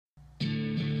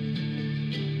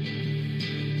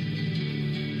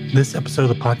This episode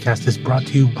of the podcast is brought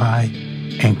to you by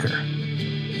Anchor.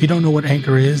 If you don't know what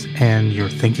Anchor is and you're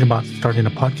thinking about starting a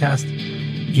podcast,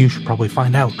 you should probably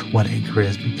find out what Anchor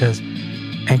is, because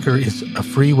Anchor is a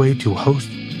free way to host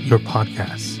your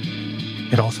podcasts.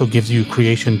 It also gives you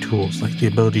creation tools like the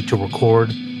ability to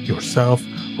record yourself,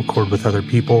 record with other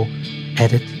people,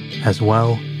 edit as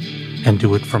well, and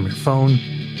do it from your phone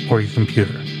or your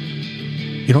computer.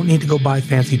 You don't need to go buy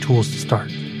fancy tools to start.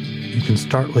 You can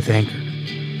start with Anchor.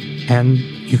 And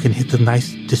you can hit the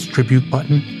nice distribute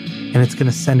button, and it's going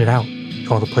to send it out to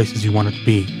all the places you want it to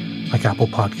be, like Apple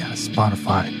Podcasts,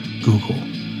 Spotify, Google,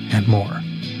 and more.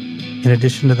 In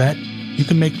addition to that, you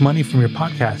can make money from your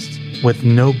podcasts with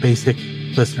no basic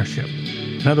listenership.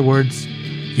 In other words,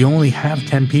 if you only have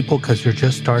 10 people because you're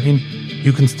just starting,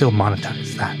 you can still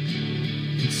monetize that.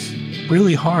 It's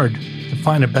really hard to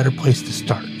find a better place to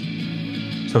start.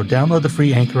 So download the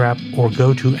free Anchor app or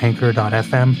go to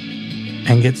anchor.fm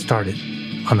and get started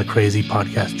on the crazy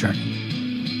podcast journey.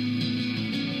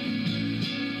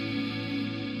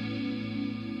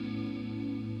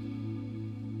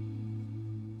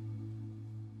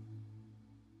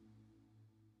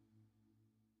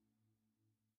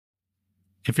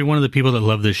 If you're one of the people that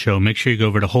love this show, make sure you go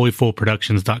over to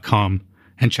holyfoolproductions.com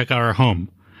and check out our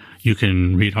home. You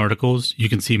can read articles. You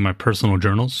can see my personal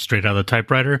journals straight out of the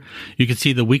typewriter. You can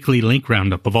see the weekly link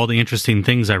roundup of all the interesting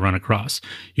things I run across.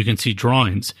 You can see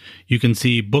drawings. You can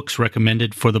see books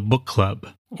recommended for the book club.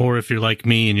 Or if you're like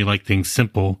me and you like things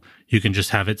simple, you can just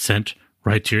have it sent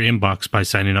right to your inbox by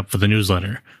signing up for the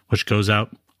newsletter, which goes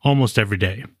out almost every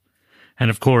day. And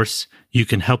of course, you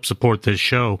can help support this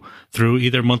show through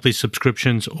either monthly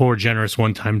subscriptions or generous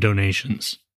one-time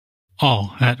donations.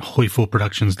 All at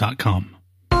holyfoolproductions.com.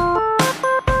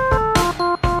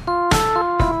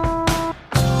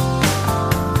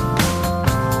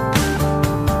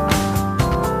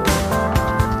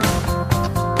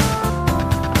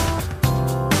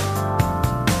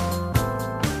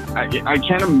 I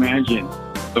can't imagine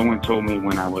someone told me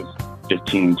when I was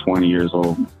 15, 20 years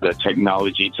old, the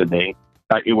technology today,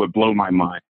 it would blow my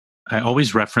mind. I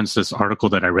always reference this article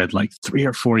that I read like 3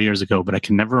 or 4 years ago, but I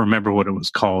can never remember what it was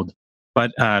called.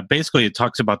 But basically it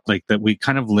talks about like that we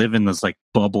kind of live in this like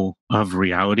bubble of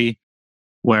reality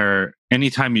where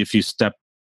anytime if you step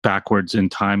backwards in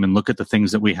time and look at the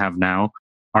things that we have now,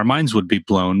 our minds would be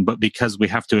blown, but because we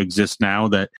have to exist now,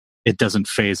 that it doesn't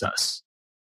faze us.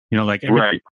 You know, like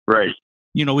Right.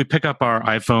 You know, we pick up our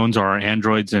iPhones or our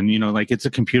Androids and, you know, like it's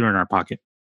a computer in our pocket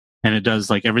and it does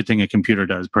like everything a computer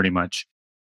does pretty much.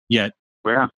 Yet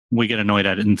we get annoyed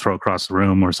at it and throw across the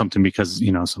room or something because,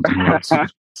 you know, something moves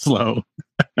slow.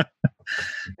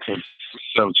 It's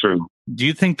so true. Do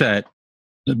you think that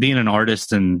being an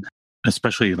artist and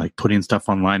especially like putting stuff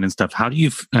online and stuff, how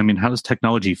does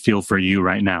technology feel for you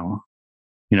right now?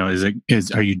 You know,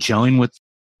 are you gelling with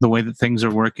the way that things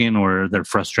are working, or are there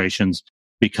frustrations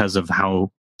because of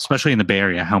how, especially in the Bay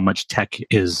Area, how much tech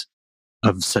is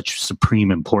of such supreme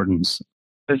importance?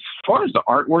 As far as the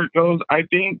artwork goes, I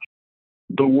think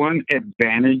the one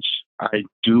advantage I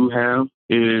do have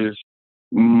is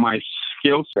my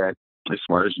skill set as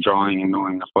far as drawing and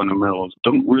knowing the fundamentals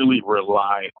don't really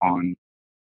rely on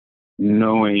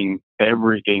knowing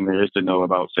everything there is to know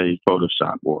about, say,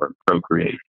 Photoshop or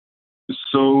Procreate.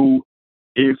 So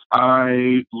if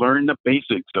I learn the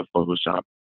basics of Photoshop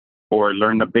or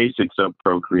learn the basics of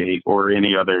Procreate or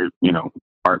any other, you know,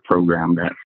 art program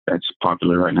that's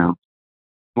popular right now,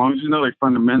 as long as you know like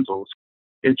fundamentals,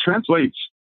 it translates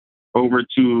over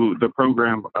to the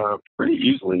program pretty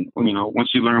easily, you know,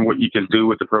 once you learn what you can do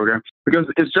with the program, because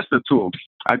it's just a tool.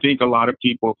 I think a lot of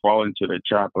people fall into the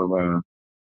trap of,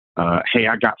 hey,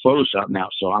 I got Photoshop now,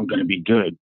 so I'm going to be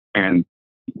good. And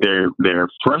they're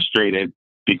frustrated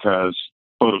because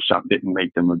Photoshop didn't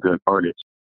make them a good artist.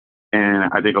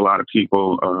 And I think a lot of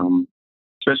people,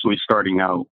 especially starting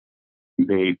out,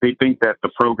 they think that the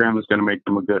program is going to make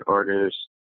them a good artist.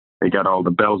 They got all the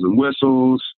bells and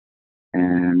whistles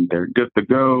and they're good to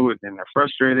go. And then they're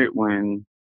frustrated when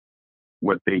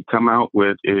what they come out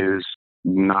with is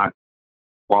not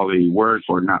quality work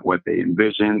or not what they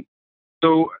envisioned.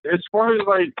 So as far as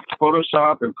like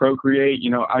Photoshop and Procreate,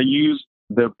 you know, I use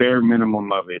the bare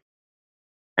minimum of it.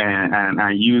 And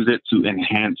I use it to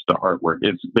enhance the artwork.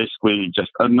 It's basically just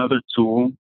another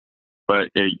tool, but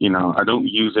you know, I don't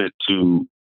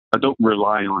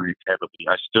rely on it heavily.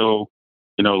 I still,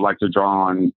 you know, like to draw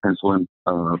on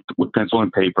with pencil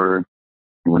and paper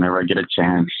whenever I get a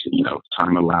chance, you know,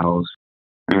 time allows.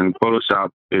 And Photoshop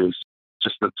is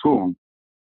just a tool.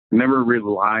 Never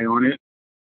rely on it,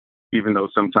 even though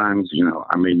sometimes, you know,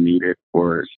 I may need it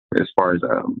for as far as,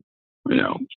 you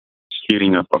know,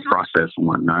 speeding up a process and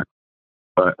whatnot.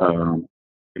 But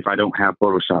if I don't have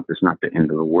Photoshop, it's not the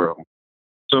end of the world.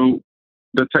 So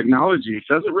the technology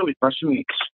doesn't really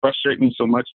frustrate me so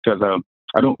much because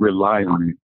I don't rely on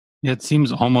it. It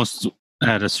seems almost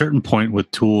at a certain point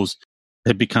with tools,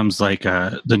 it becomes like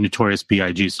the Notorious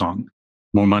B.I.G. song.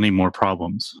 More money, more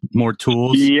problems. More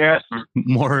tools, Yes.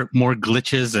 more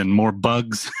glitches and more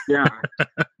bugs. Yeah.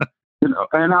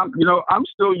 And I'm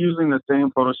still using the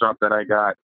same Photoshop that I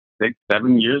got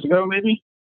 6-7 years ago, maybe.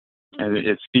 And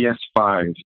it's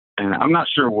CS5. And I'm not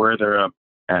sure where they're up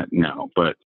at now,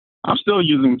 but I'm still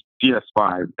using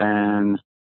CS5. And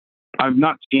I've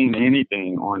not seen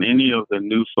anything on any of the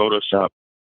new Photoshop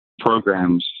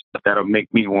programs that'll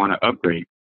make me want to upgrade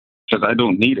because I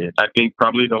don't need it. I think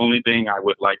probably the only thing I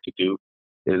would like to do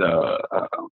is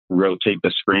rotate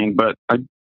the screen, but I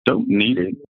don't need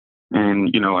it. And,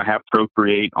 I have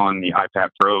Procreate on the iPad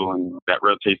Pro, and that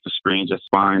rotates the screen just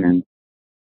fine. And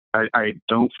I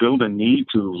don't feel the need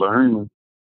to learn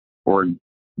or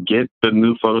get the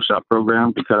new Photoshop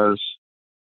program because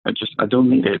I don't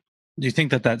need it. Do you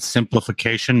think that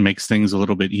simplification makes things a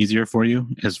little bit easier for you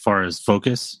as far as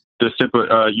focus?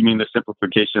 You mean the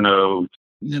simplification of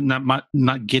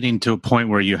not getting to a point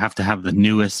where you have to have the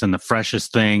newest and the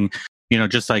freshest thing,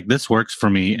 just like this works for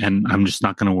me and I'm just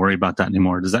not going to worry about that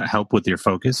anymore. Does that help with your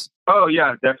focus? Oh,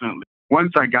 yeah, definitely.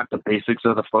 Once I got the basics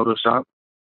of the Photoshop,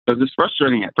 because it's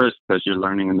frustrating at first because you're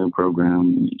learning a new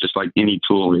program, just like any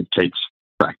tool, it takes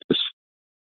practice.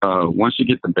 Once you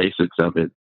get the basics of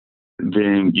it,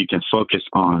 then you can focus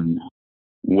on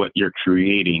what you're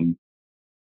creating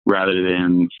rather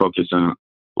than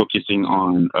focusing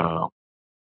on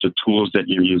the tools that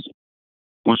you're using.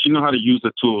 Once you know how to use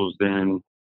the tools, then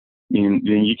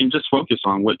you can just focus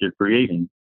on what you're creating.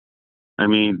 I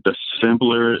mean, the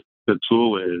simpler the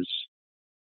tool is,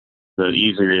 the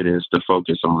easier it is to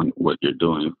focus on what you're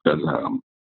doing. Because,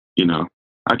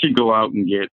 I could go out and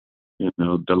get,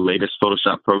 the latest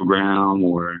Photoshop program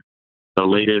or the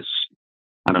latest,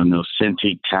 I don't know,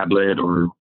 Cintiq tablet or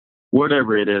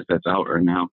whatever it is that's out right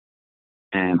now.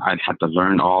 And I'd have to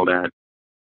learn all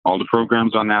the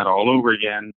programs on that all over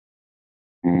again.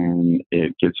 And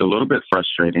it gets a little bit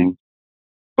frustrating.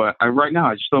 But right now,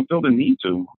 I just don't feel the need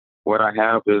to. What I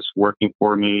have is working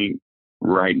for me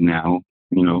right now.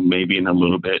 Maybe in a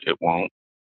little bit it won't.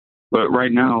 But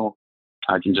right now,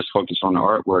 I can just focus on the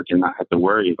artwork and not have to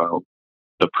worry about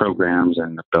the programs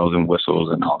and the bells and whistles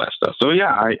and all that stuff. So,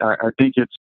 yeah, I think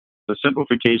the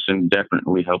simplification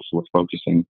definitely helps with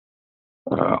focusing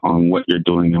on what you're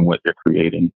doing and what you're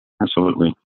creating.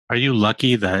 Absolutely. Are you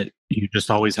lucky that you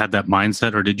just always had that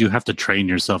mindset, or did you have to train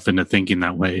yourself into thinking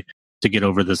that way to get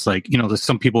over this? Like, there's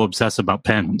some people obsess about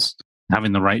pens,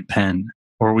 having the right pen,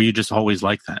 or were you just always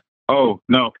like that? Oh,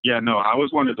 no. Yeah, no, I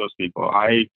was one of those people.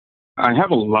 I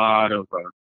have a lot of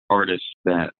artists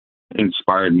that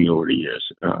inspired me over the years,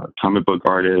 comic book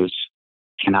artists,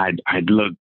 and I'd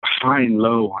look high and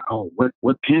low. Oh,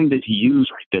 what pen did he use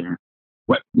right there?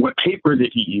 What paper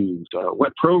did he use?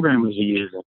 What program was he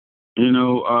using?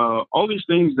 All these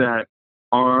things that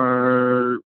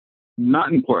are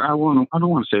not important. I don't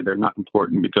want to say they're not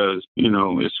important because,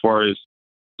 as far as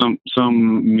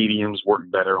some mediums work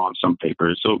better on some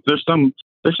papers. So there's some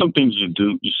things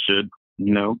you should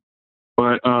know.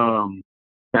 But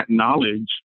that knowledge,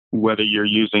 whether you're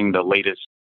using the latest,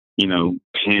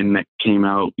 pen that came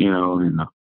out, and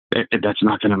that's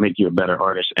not going to make you a better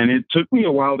artist. And it took me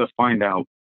a while to find out,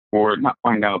 or not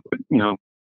find out, but,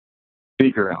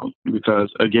 figure out,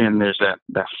 because again, there's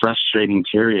that frustrating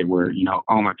period where,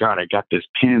 oh my God, I got this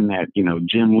pen that,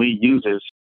 Jim Lee uses.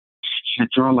 I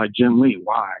can't draw like Jim Lee.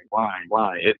 Why?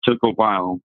 It took a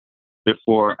while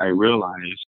before I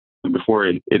realized, before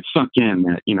it sunk in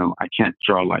that, I can't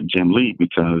draw like Jim Lee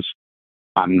because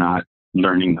I'm not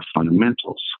learning the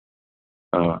fundamentals.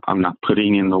 I'm not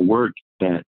putting in the work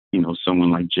that, someone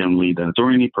like Jim Lee does,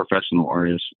 or any professional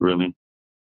artist, really.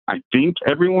 I think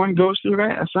everyone goes through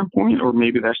that at some point, or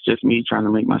maybe that's just me trying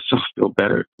to make myself feel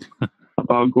better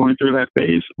about going through that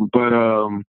phase. But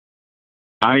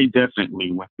I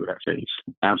definitely went through that phase.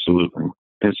 Absolutely.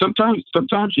 And sometimes,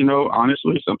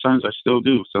 honestly, sometimes I still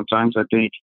do. Sometimes I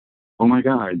think, oh my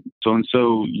God,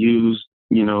 so-and-so used,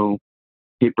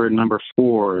 paper number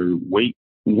 4, weight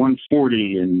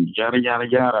 140 and yada, yada,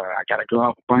 yada. I got to go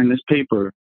out and find this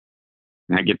paper.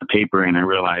 And I get the paper and I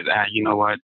realize, you know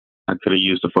what? I could have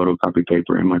used a photocopy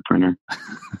paper in my printer.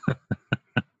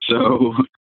 So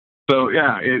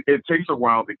yeah, it takes a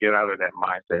while to get out of that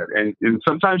mindset. And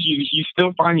sometimes you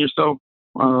still find yourself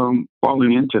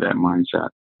falling into that mindset.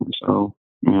 So,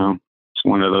 it's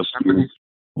one of those things.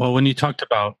 Well, when you talked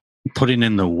about putting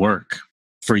in the work,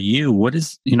 for you, what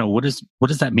does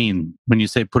that mean when you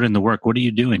say put in the work? What are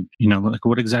you doing? Like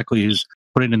what exactly is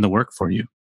putting in the work for you?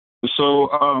 So,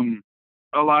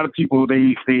 a lot of people,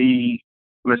 they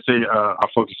let's say, I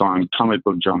focus on comic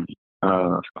book drawing.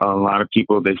 A lot of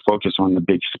people, they focus on the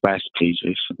big splash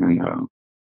pages, and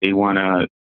they want to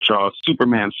draw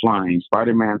Superman flying,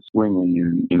 Spider-Man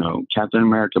swinging, and Captain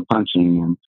America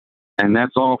punching, and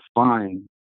that's all fine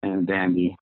and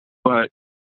dandy. But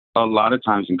a lot of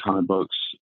times in comic books,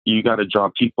 you got to draw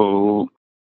people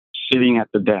sitting at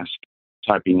the desk,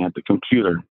 typing at the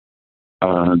computer,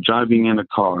 driving in a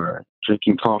car,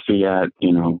 drinking coffee at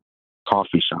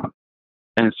coffee shop.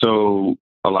 And so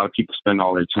a lot of people spend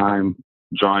all their time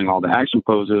drawing all the action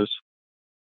poses,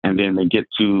 and then they get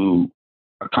to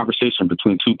a conversation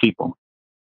between two people,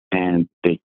 and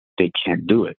they can't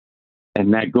do it.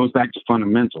 And that goes back to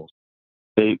fundamentals.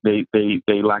 They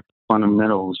lack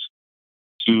fundamentals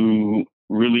to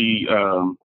really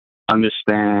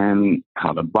understand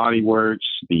how the body works,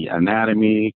 the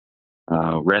anatomy,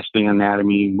 resting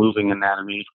anatomy, moving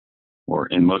anatomy, or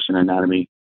in motion anatomy.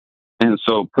 And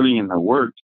so putting in the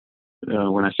work,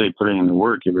 when I say putting in the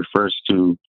work, it refers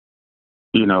to,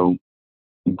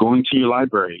 going to your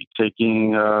library,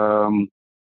 taking, what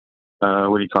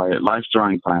do you call it, life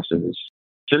drawing classes,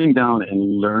 sitting down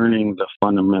and learning the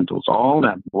fundamentals, all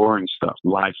that boring stuff,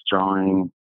 life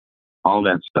drawing, all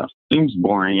that stuff. Seems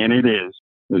boring, and it is.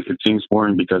 It seems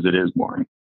boring because it is boring.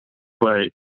 But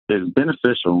it's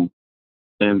beneficial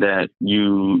in that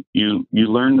you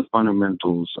learn the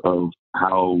fundamentals of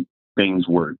how things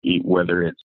work, whether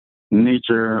it's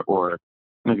nature or,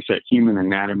 like I said, human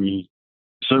anatomy.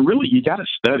 So really, you got to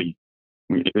study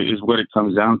is what it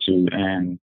comes down to.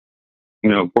 And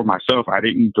for myself, I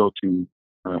didn't go to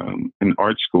an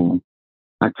art school.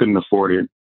 I couldn't afford it,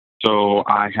 so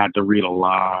I had to read a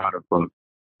lot of books,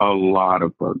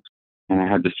 and I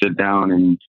had to sit down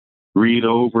and read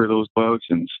over those books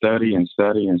and study and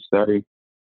study and study.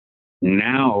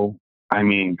 Now, I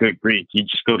mean, good grief, you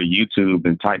just go to YouTube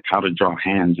and type how to draw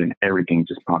hands and everything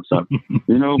just pops up.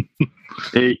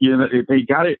 They got it. They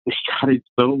got it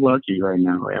so lucky right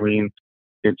now. I mean,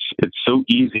 it's so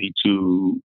easy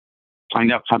to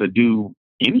find out how to do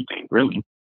anything, really.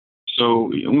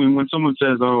 So when someone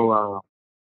says, "Oh,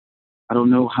 I don't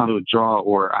know how to draw,"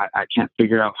 or I can't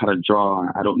figure out how to draw,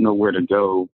 I don't know where to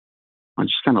go, I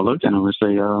just kind of look at them and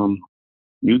say,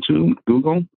 YouTube,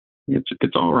 Google,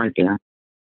 it's all right there.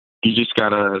 You just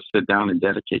gotta sit down and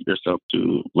dedicate yourself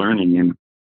to learning and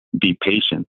be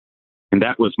patient. And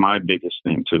that was my biggest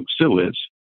thing too. Still is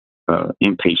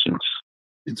impatience.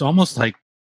 It's almost like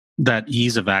that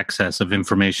ease of access of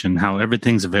information, how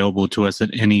everything's available to us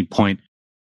at any point,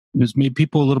 has made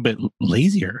people a little bit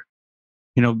lazier.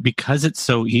 Because it's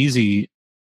so easy.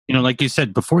 Like you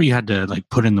said before, you had to like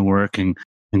put in the work and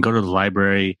go to the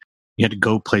library. You had to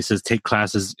go places, take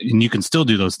classes, and you can still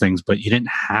do those things, but you didn't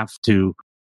have to.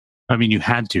 I mean, you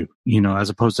had to, as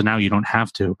opposed to now, you don't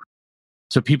have to.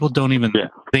 So people don't even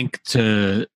think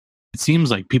to, it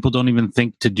seems like people don't even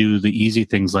think to do the easy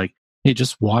things like, hey,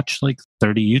 just watch like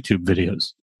 30 YouTube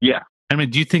videos. Yeah. I mean,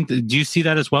 do you see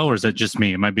that as well? Or is that just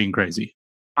me? Am I being crazy?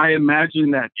 I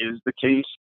imagine that is the case.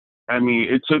 I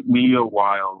mean, it took me a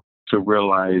while to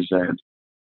realize that,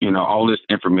 all this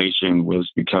information was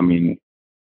becoming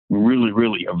really,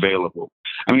 really available.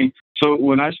 I mean, so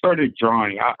when I started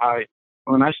drawing,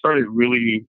 when I started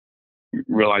really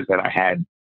realize that I had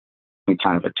some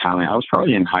kind of a talent, I was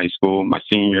probably in high school, my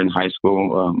senior year in high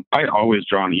school. I had always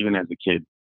drawn, even as a kid.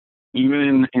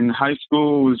 Even in high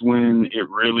school was when it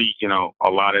really, a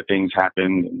lot of things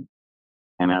happened.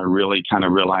 And I really kind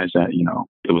of realized that,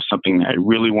 it was something that I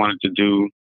really wanted to do.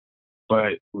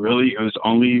 But really, it was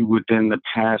only within the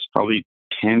past probably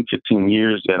 10, 15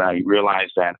 years that I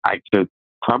realized that I could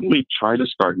probably try to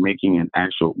start making an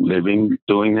actual living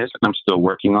doing this. And I'm still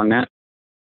working on that.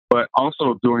 But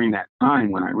also during that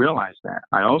time when I realized that,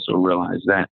 I also realized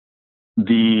that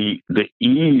the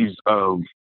ease of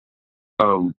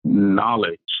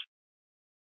knowledge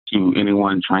to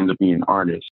anyone trying to be an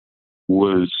artist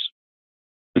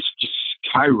it's just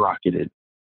skyrocketed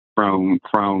from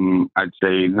I'd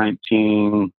say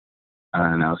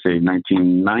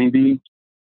 1990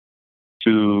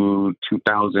 to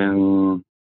 2000,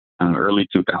 early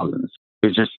 2000s.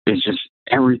 It's just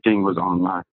everything was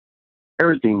online.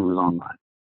 Everything was online.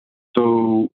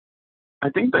 So I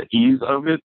think the ease of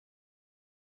it,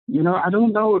 I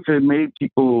don't know if it made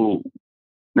people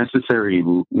necessarily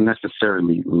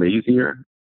lazier.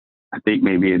 I think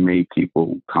maybe it made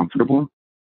people comfortable.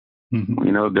 Mm-hmm.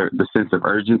 The sense of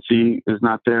urgency is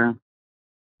not there.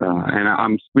 And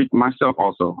I'm speaking myself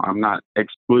also. I'm not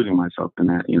excluding myself in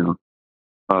that,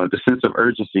 The sense of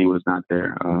urgency was not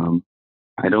there.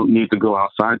 I don't need to go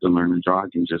outside to learn to draw. I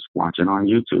can just watch it on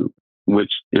YouTube,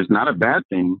 which is not a bad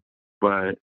thing.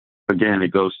 But again,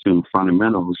 it goes to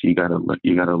fundamentals. You gotta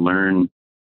learn.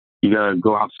 You gotta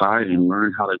go outside and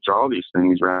learn how to draw these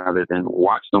things rather than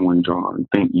watch someone draw and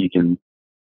think you can,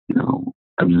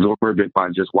 absorb it by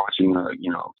just watching,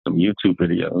 some YouTube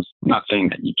videos. I'm not saying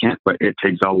that you can't, but it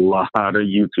takes a lot of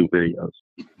YouTube videos,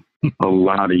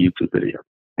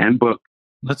 and books.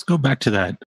 Let's go back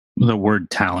to the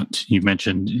word talent. You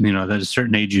mentioned, that at a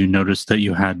certain age you noticed that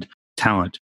you had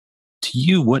talent. To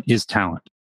you, what is talent?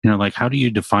 How do you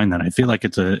define that? I feel like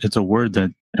it's a word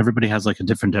that everybody has like a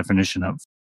different definition of.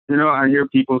 I hear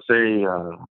people say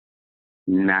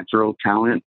natural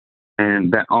talent,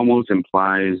 and that almost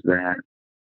implies that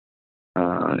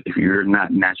if you're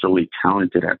not naturally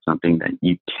talented at something, that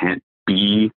you can't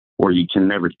be or you can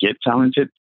never get talented.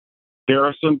 There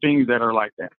are some things that are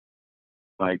like that.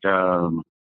 Like,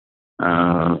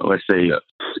 let's say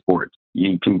sports.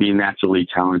 You can be naturally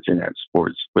talented at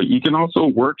sports, but you can also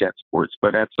work at sports.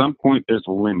 But at some point, there's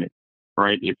a limit,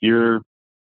 right? If you're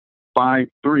 5'3",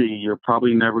 you're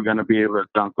probably never going to be able to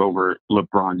dunk over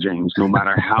LeBron James, no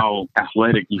matter how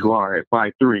athletic you are at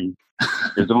 5'3".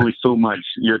 There's only so much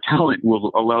your talent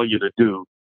will allow you to do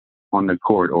on the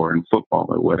court or in football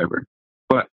or whatever.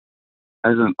 But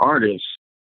as an artist,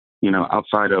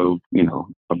 outside of,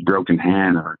 a broken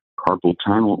hand or carpal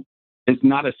tunnel, it's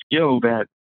not a skill that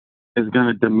is going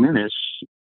to diminish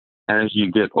as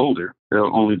you get older.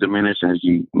 It'll only diminish as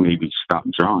you maybe stop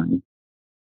drawing.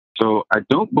 So I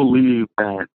don't believe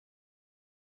that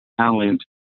talent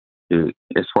is,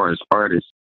 as far as artists,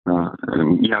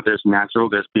 there's natural.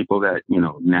 There's people that,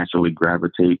 naturally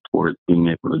gravitate towards being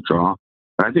able to draw.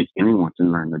 But I think anyone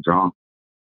can learn to draw.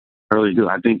 I really do.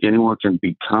 I think anyone can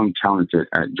become talented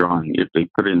at drawing if they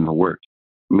put in the work.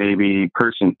 Maybe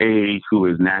person A, who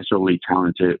is naturally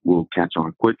talented, will catch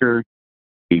on quicker,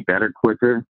 be better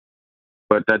quicker.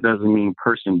 But that doesn't mean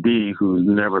person B, who's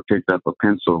never picked up a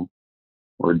pencil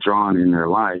or drawn in their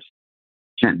life,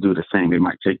 can't do the same. It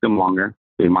might take them longer.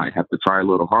 They might have to try a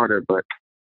little harder, but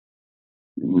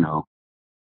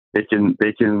they can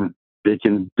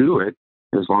do it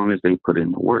as long as they put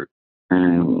in the work.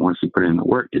 And once you put in the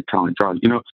work, your talent draws.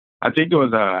 I think it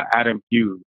was Adam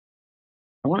Hughes.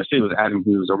 I want to say it was Adam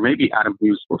Hughes, or maybe Adam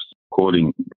Hughes was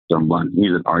quoting someone.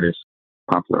 He's an artist,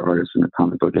 popular artist in the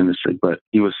comic book industry, but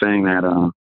he was saying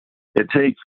that it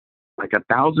takes like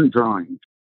 1,000 drawings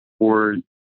before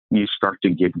you start to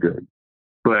get good.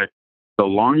 But the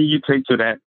longer you take to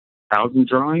that 1,000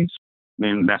 drawings,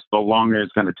 then that's the longer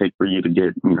it's going to take for you to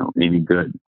get, any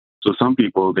good. So some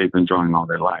people, they've been drawing all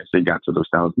their lives. They got to those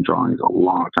 1,000 drawings a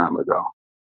long time ago.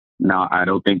 Now, I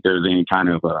don't think there's any kind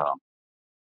of a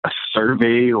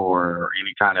survey or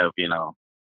any kind of,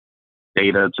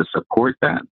 data to support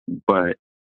that. But,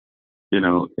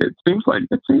 it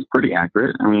seems pretty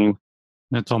accurate. I mean,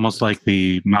 it's almost like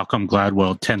the Malcolm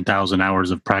Gladwell 10,000 hours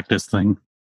of practice thing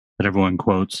that everyone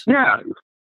quotes. Yeah.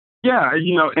 Yeah.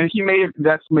 And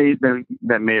that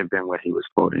may have been what he was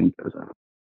quoting, because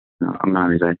I'm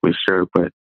not exactly sure.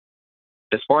 But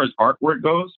as far as artwork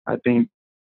goes, I think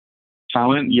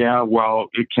talent, well,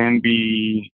 it can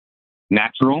be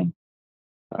natural.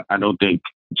 I don't think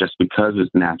just because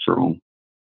it's natural,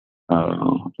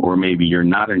 or maybe you're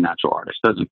not a natural artist,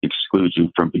 doesn't exclude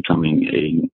you from becoming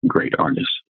a great artist.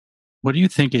 What do you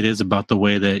think it is about the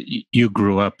way that you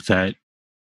grew up that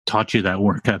taught you that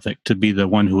work ethic, to be the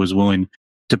one who was willing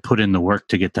to put in the work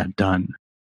to get that done?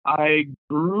 I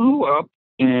grew up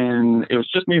and it was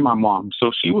just me and my mom.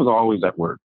 So she was always at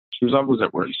work.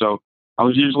 So I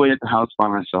was usually at the house by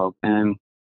myself. And,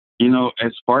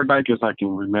 as far back as I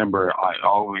can remember, I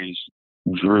always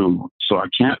drew. So I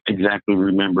can't exactly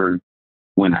remember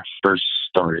when I first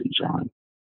started drawing,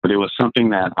 but it was something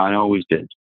that I always did.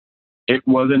 It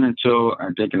wasn't until I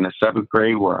think in the 7th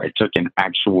grade where I took an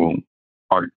actual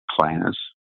art class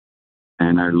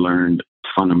and I learned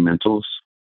fundamentals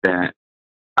that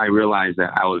I realized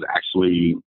that I was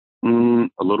actually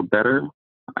a little better,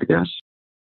 I guess,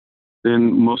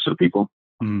 than most of the people.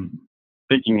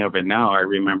 Thinking of it now, I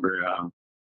remember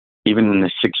even in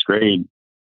the 6th grade,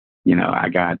 I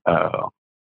got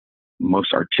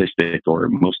most artistic or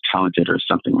most talented or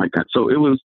something like that. So it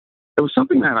was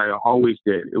something that I always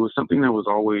did. It was something that was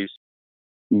always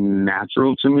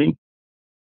natural to me.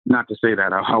 Not to say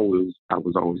that I was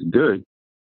always good,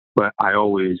 but I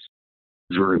always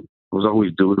drew. I was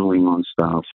always doodling on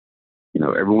stuff.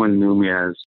 Everyone knew me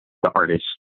as the artist,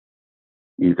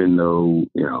 even though,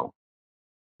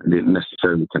 I didn't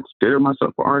necessarily consider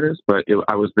myself an artist, but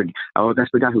that's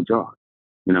the guy who draws.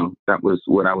 That was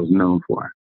what I was known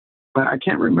for. but I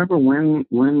can't remember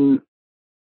when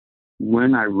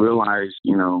I realized,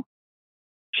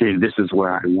 okay, this is what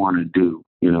I want to do.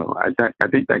 I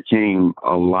think that came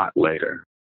a lot later.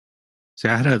 See,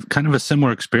 I had a kind of a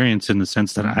similar experience in the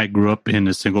sense that I grew up in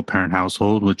a single parent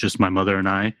household with just my mother and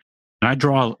I. And I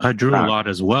drew a Uh, lot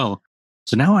as well.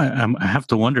 So now I have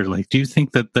to wonder, like, do you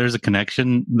think that there's a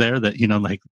connection there that,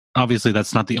 like, obviously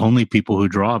that's not the only people who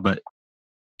draw, but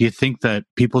do you think that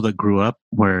people that grew up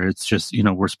where it's just,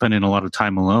 we're spending a lot of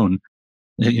time alone,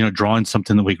 drawing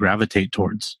something that we gravitate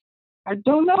towards? I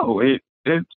don't know.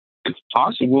 It's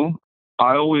possible.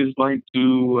 I always like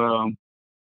to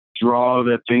draw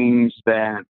the things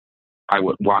that I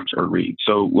would watch or read.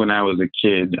 So when I was a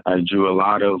kid, I drew a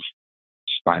lot of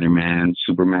Spider-Man,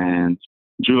 Superman,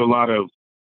 drew a lot of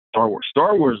Star Wars.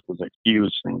 Star Wars was a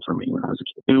huge thing for me when I was a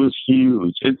kid. It was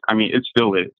huge. It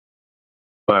still is,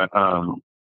 but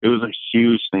it was a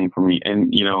huge thing for me.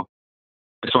 And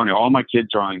it's funny. All my kid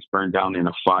drawings burned down in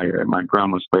a fire at my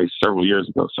grandma's place several years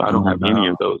ago, so I don't have any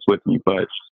of those with me. But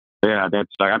yeah,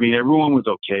 that's like, everyone was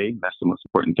okay. That's the most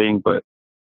important thing. But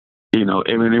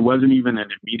it wasn't even an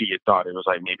immediate thought. It was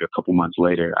like maybe a couple months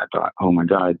later, I thought, oh my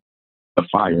God, the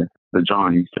fire, the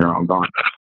drawings, they're all gone.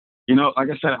 Like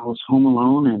I said, I was home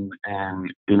alone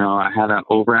and I had an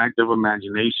overactive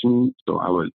imagination. So I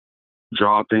would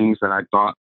draw things that I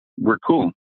thought were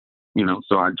cool.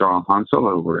 So I draw Han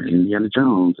Solo or Indiana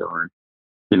Jones or,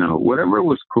 whatever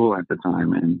was cool at the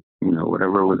time and,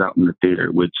 whatever was out in the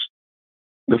theater, which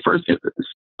the first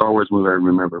Star Wars movie I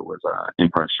remember was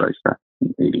Empire Strikes Back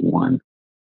in 81.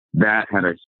 That had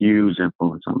a huge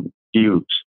influence on me. Huge.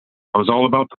 I was all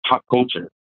about the pop culture,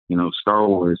 Star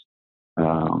Wars.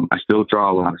 I still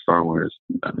draw a lot of Star Wars,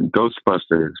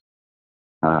 Ghostbusters,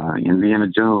 Indiana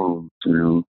Jones,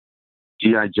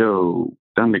 G.I. Joe,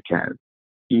 Thundercats,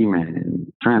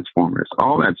 He-Man, Transformers,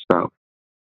 all that stuff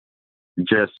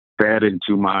just fed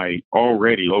into my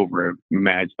already overactive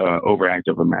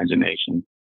imagination.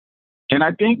 And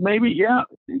I think maybe, yeah,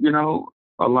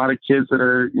 a lot of kids that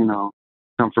are,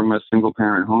 come from a single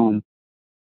parent home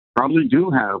probably do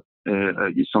have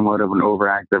somewhat of an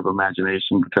overactive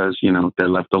imagination because, they're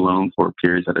left alone for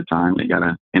periods at a time. They got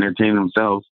to entertain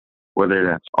themselves, whether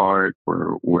that's art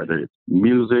or whether it's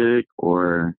music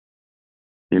or,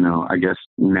 I guess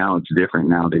now it's different.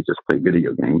 Now they just play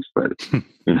video games, but,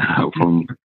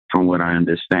 from what I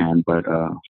understand. But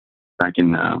back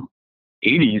in the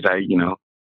 80s, I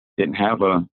didn't have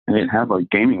a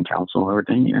gaming console or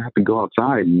anything. You had to go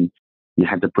outside and you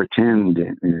had to pretend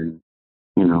and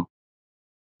you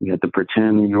had to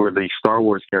pretend you were the Star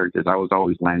Wars characters. I was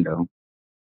always Lando.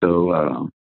 So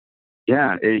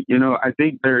I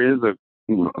think there is a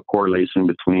correlation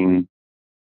between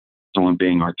someone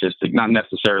being artistic. Not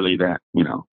necessarily that,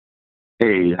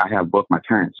 hey, I have both my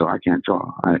parents, so I can't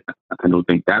draw. I don't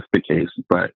think that's the case,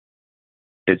 but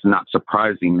it's not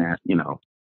surprising that,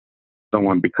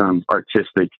 someone becomes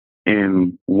artistic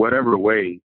in whatever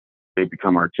way they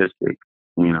become artistic.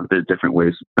 There's different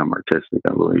ways to become artistic,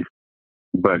 I believe.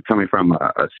 But coming from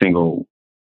a single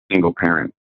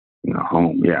parent,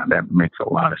 home, yeah, that makes a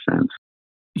lot of sense.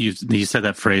 You said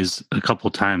that phrase a couple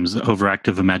of times,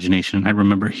 overactive imagination. I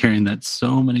remember hearing that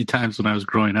so many times when I was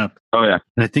growing up. Oh, yeah.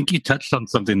 And I think you touched on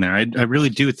something there. I really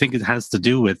do think it has to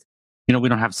do with, we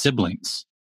don't have siblings.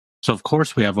 So, of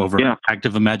course, we have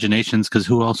overactive imaginations because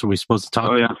who else are we supposed to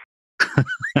talk to? Yeah.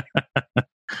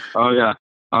 Oh, yeah.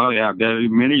 Oh, yeah. There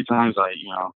many times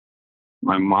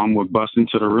my mom would bust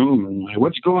into the room and like,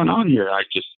 what's going on here?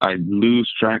 I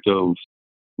lose track of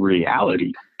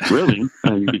reality, really,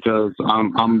 because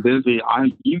I'm busy.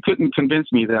 You couldn't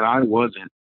convince me that I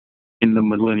wasn't in the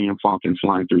Millennium Falcon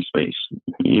flying through space,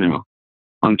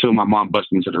 until my mom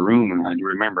busted into the room and I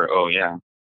remember, oh yeah,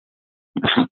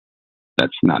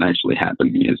 that's not actually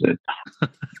happening, is it?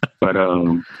 but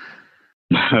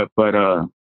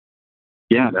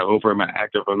yeah, the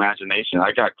overactive imagination.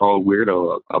 I got called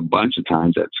weirdo a bunch of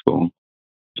times at school,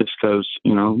 just because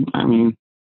because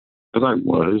I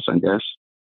was, I guess.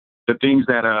 The things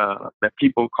that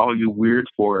people call you weird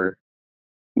for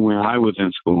when I was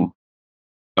in school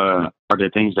are the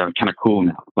things that are kind of cool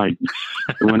now. Like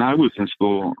when I was in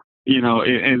school,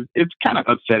 it's kind of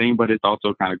upsetting, but it's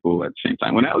also kind of cool at the same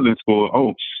time. When I was in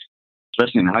school,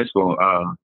 especially in high school,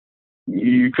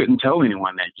 you couldn't tell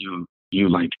anyone that you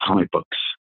liked comic books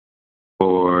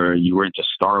or you were into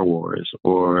Star Wars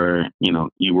or,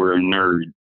 you were a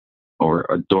nerd or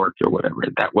a dork or whatever.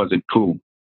 That wasn't cool.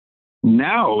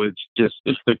 Now it's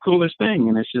the coolest thing.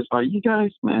 And it's just like, you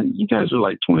guys are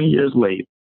like 20 years late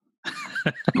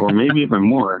or maybe even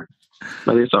more,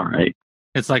 but it's all right.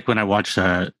 It's like when I watch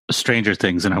Stranger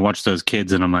Things and I watch those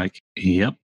kids and I'm like,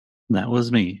 yep, That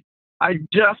was me. I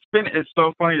just finished. It's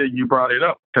so funny that you brought it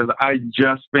up because I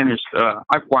just finished.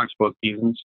 I've watched both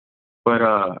seasons, but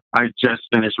I just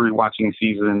finished rewatching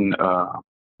season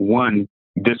 1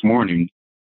 this morning.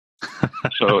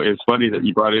 So it's funny that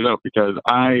you brought it up because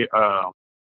I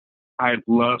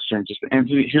love Stranger Things. And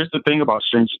here's the thing about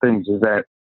Stranger Things is that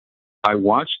I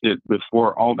watched it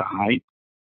before all the hype.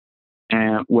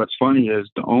 And what's funny is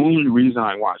the only reason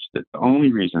I watched it, the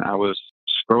only reason I was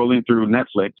scrolling through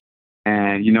Netflix,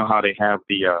 and you know how they have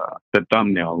the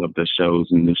thumbnail of the shows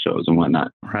and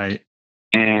whatnot. Right.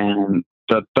 And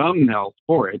the thumbnail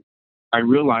for it, I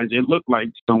realized it looked like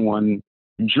someone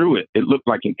drew it. It looked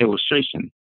like an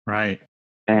illustration. Right.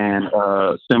 And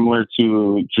similar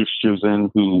to Drew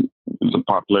Struzan, who was a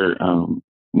popular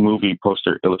movie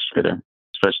poster illustrator,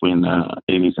 especially in the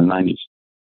 80s and 90s.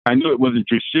 I knew it wasn't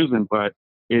Drew Struzan, but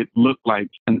it looked like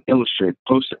an illustrated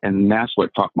poster, and that's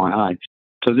what caught my eye.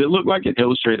 Because it looked like an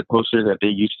illustrated poster that they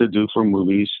used to do for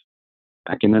movies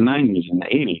back in the 90s and the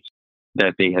 80s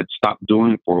that they had stopped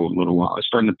doing for a little while. It's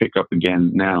starting to pick up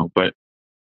again now, but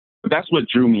that's what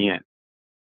drew me in.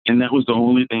 And that was the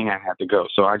only thing I had to go.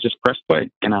 So I just pressed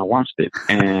play and I watched it,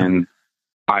 and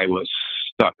I was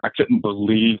stuck. I couldn't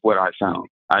believe what I found.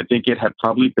 I think it had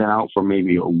probably been out for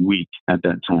maybe a week at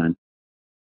that time.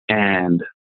 And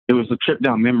it was a trip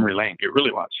down memory lane. It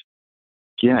really was.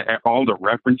 Yeah, all the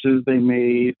references they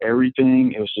made,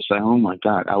 everything. It was just like, oh my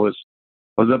God. I was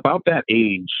about that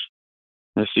age.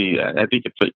 Let's see. I think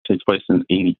it takes place in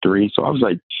 '83. So I was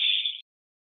like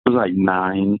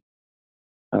 9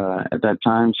 at that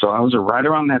time. So I was right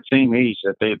around that same age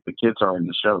that the kids are in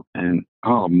the show. And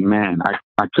oh man,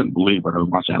 I couldn't believe what I was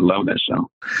watching. I love that show.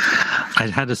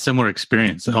 I had a similar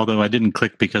experience, although I didn't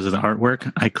click because of the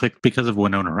artwork. I clicked because of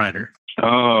Winona Ryder.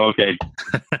 Oh, okay.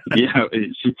 Yeah,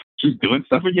 she's doing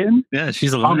stuff again. Yeah,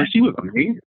 she's alive. Oh, she was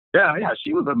amazing. Yeah,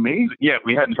 she was amazing. Yeah,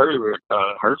 we hadn't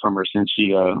heard from her since she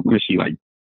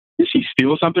did she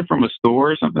steal something from a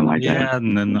store or something like that? Yeah,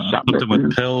 and then something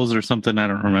with pills or something. I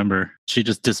don't remember. She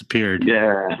just disappeared.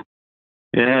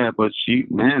 Yeah, but she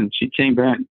came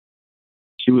back.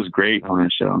 She was great on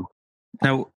that show.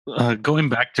 Now, going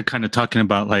back to kind of talking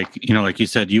about, like you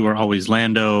said, you were always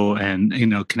Lando and,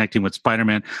 connecting with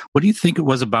Spider-Man. What do you think it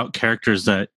was about characters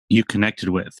that you connected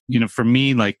with? For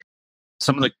me, like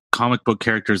some of the comic book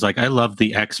characters, like I love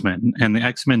the X-Men, and the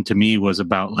X-Men to me was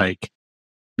about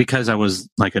because I was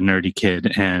like a nerdy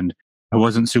kid and I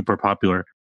wasn't super popular.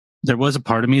 There was a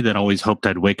part of me that always hoped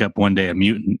I'd wake up one day a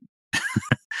mutant,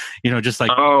 just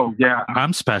like, oh yeah,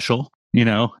 I'm special.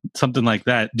 Something like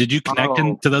that. Did you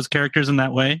connect to those characters in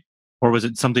that way? Or was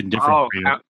it something different for you?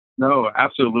 No,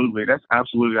 absolutely. That's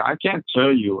absolutely. I can't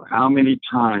tell you how many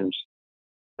times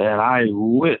that I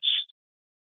wished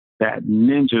that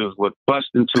ninjas would bust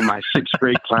into my 6th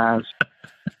grade class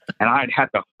and I'd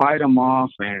have to fight them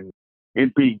off and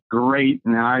it'd be great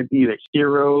and I'd be the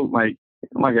hero. Like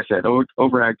I said,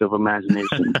 overactive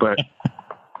imagination, but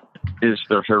it's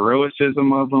the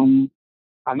heroicism of them.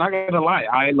 I'm not going to lie.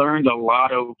 I learned a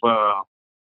lot of, I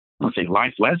don't say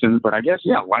life lessons, but I guess,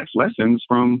 life lessons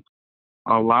from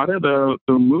a lot of the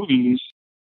movies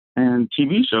and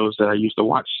TV shows that I used to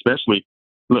watch, especially,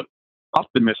 look,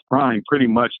 Optimus Prime pretty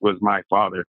much was my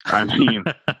father. I mean,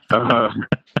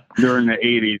 during the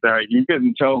 80s, you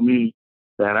couldn't tell me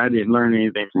that I didn't learn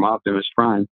anything from Optimus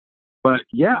Prime. But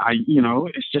yeah,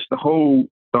 it's just the whole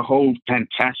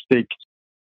fantastic,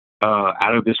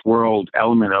 out of this world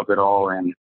element of it all,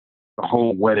 and the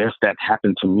whole what if that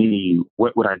happened to me,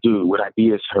 what would I do? Would I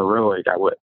be as heroic? I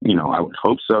would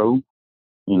hope so.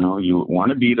 You would want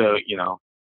to be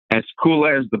as cool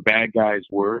as the bad guys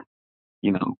were,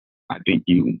 I think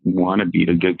you want to be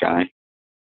the good guy.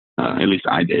 At least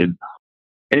I did.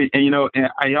 And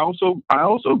I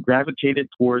also gravitated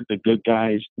toward the good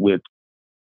guys with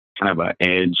kind of an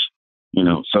edge,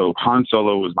 so Han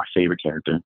Solo was my favorite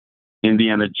character.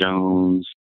 Indiana Jones,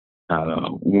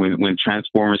 when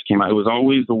Transformers came out, it was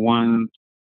always the one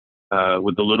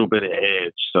with a little bit of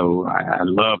edge. So I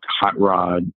loved Hot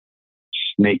Rod.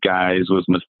 Snake Eyes was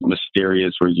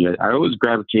mysterious. I always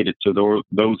gravitated to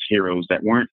those heroes that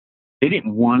they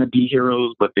didn't want to be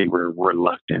heroes, but they were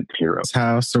reluctant heroes.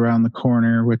 House around the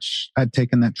corner, which I'd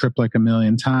taken that trip like a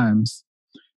million times.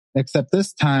 Except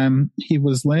this time, he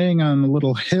was laying on a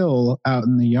little hill out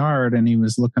in the yard and he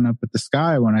was looking up at the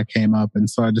sky when I came up. And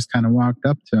so I just kind of walked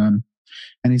up to him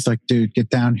and he's like, dude, get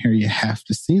down here. You have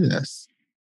to see this.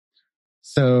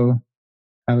 So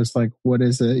I was like, what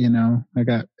is it? I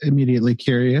got immediately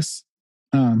curious.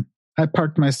 I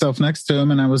parked myself next to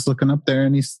him and I was looking up there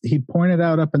and he pointed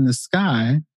out up in the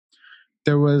sky.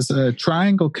 There was a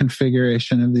triangle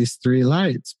configuration of these 3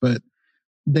 lights, but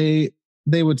they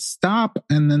would stop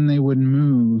and then they would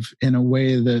move in a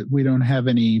way that we don't have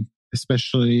any,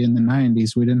 especially in the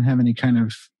 90s, we didn't have any kind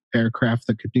of aircraft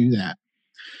that could do that.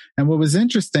 And what was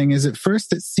interesting is at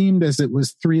first it seemed as it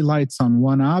was three lights on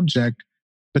one object,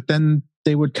 but then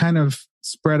they would kind of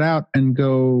spread out and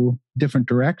go different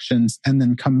directions and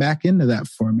then come back into that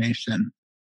formation.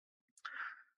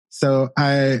 So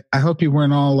I hope you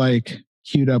weren't all like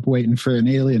queued up waiting for an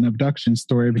alien abduction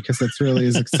story, because that's really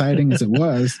as exciting as it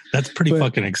was. That's pretty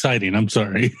fucking exciting. I'm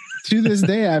sorry. To this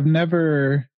day, I've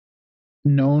never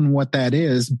known what that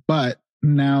is, but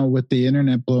now with the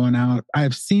internet blowing out,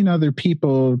 I've seen other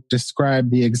people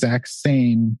describe the exact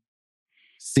same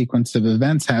sequence of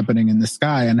events happening in the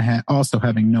sky and also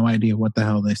having no idea what the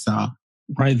hell they saw.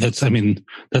 Right. That's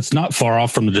not far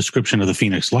off from the description of the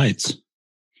Phoenix Lights,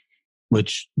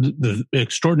 which the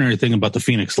extraordinary thing about the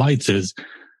Phoenix Lights is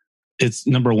it's,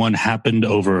 number one, happened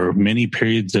over many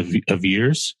periods of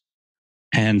years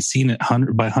and seen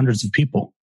by hundreds of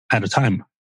people at a time.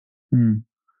 Mm.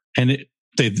 And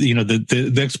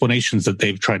the explanations that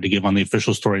they've tried to give on the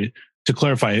official story, to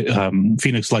clarify,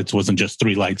 Phoenix Lights wasn't just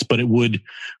three lights, but it would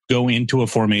go into a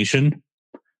formation.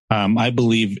 I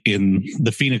believe in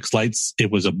the Phoenix Lights,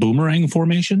 it was a boomerang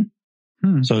formation.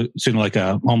 So it's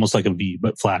almost like a V,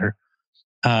 but flatter.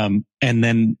 And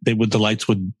then the lights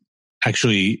would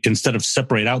actually, instead of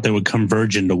separate out, they would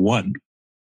converge into one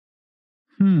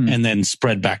and then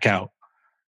spread back out.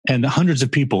 And hundreds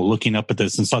of people looking up at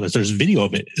this and saw this. There's video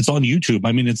of it. It's on YouTube.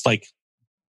 I mean, it's like,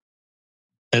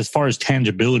 as far as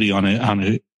tangibility on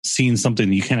it, seeing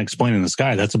something you can't explain in the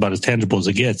sky, that's about as tangible as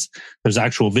it gets. There's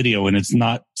actual video and it's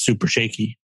not super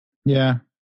shaky. Yeah.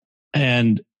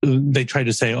 And they tried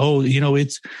to say,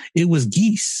 it was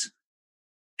geese.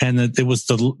 And that it was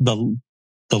the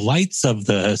lights of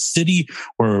the city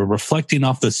were reflecting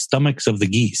off the stomachs of the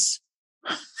geese.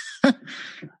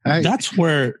 That's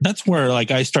where like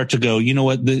I start to go, you know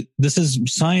what? This is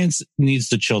science needs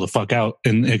to chill the fuck out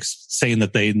and saying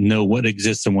that they know what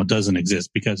exists and what doesn't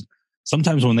exist, because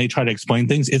sometimes when they try to explain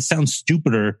things, it sounds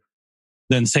stupider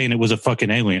than saying it was a fucking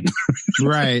alien.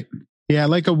 Right. Yeah.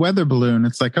 Like a weather balloon.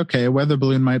 It's like, okay, a weather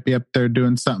balloon might be up there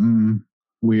doing something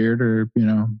weird or,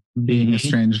 being a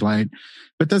strange light,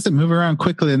 but does it move around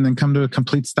quickly and then come to a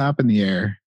complete stop in the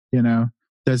air?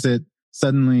 Does it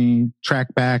suddenly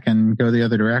track back and go the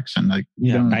other direction? Like,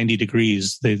 90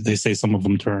 degrees. They say some of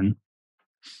them turn.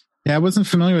 Yeah. I wasn't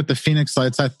familiar with the Phoenix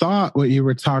Lights. I thought what you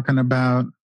were talking about,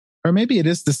 or maybe it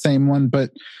is the same one,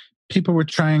 but people were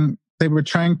trying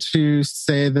to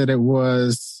say that it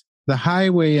was the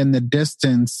highway in the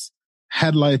distance,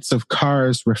 headlights of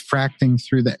cars refracting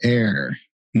through the air.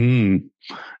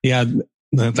 Yeah.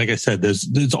 Like I said,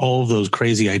 there's all of those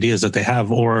crazy ideas that they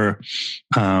have, or,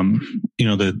 I'm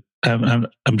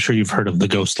sure you've heard of the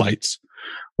ghost lights,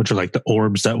 which are like the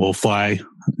orbs that will fly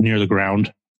near the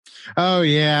ground. Oh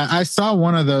yeah. I saw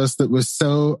one of those that was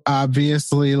so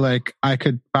obviously like I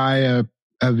could buy a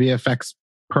VFX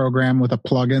program with a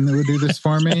plugin that would do this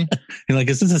for me. You're like,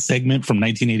 is this a segment from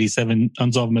 1987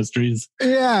 Unsolved Mysteries?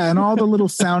 Yeah. And all the little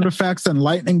sound effects and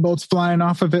lightning bolts flying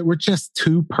off of it were just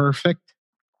too perfect,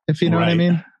 if you know what I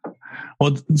mean.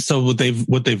 Well, so what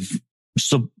they've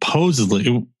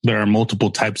supposedly, there are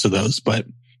multiple types of those, but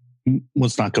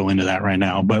let's not go into that right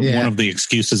now. But one of the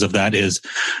excuses of that is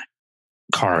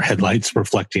car headlights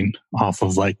reflecting off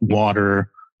of like water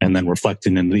and then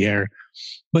reflecting into the air.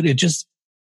 But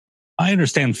I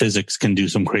understand physics can do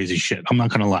some crazy shit. I'm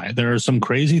not going to lie. There are some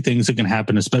crazy things that can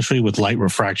happen, especially with light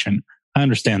refraction. I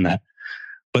understand that.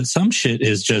 But some shit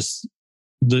is just,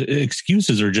 the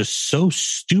excuses are just so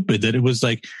stupid that it's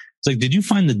like, did you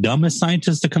find the dumbest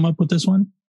scientist to come up with this one?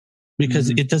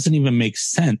 Because it doesn't even make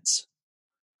sense.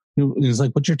 It's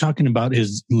like, what you're talking about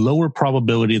is lower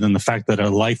probability than the fact that a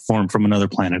life form from another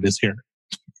planet is here.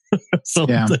 So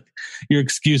your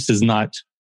excuse is not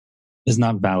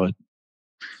valid.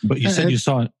 But you said you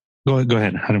saw it. Go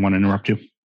ahead. I didn't want to interrupt you.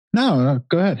 No,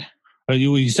 go ahead.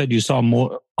 You said you saw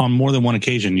on more than one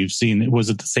occasion. You've seen, was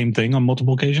it the same thing on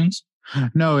multiple occasions?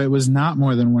 No, it was not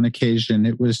more than one occasion.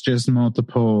 It was just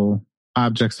multiple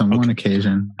objects on one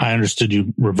occasion. I understood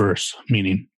you reverse,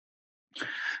 meaning.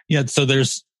 Yeah, so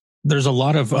there's a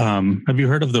lot of, have you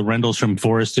heard of the Rendlesham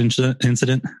Forest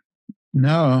incident?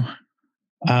 No.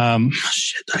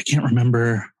 Shit, I can't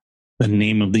remember the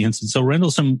name of the incident. So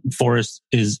Rendlesham Forest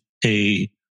is a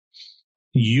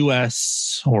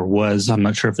U.S. or was, I'm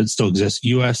not sure if it still exists,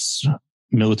 U.S.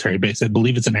 military base. I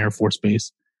believe it's an Air Force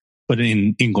base, but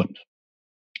in England.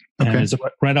 Okay. And it's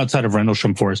right outside of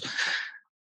Rendlesham Forest.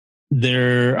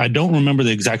 I don't remember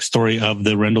the exact story of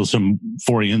the Rendlesham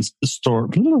Forest story.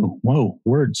 Whoa,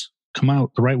 words. come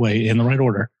out the right way in the right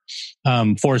order.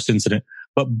 Forest incident.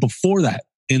 But before that,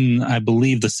 in, I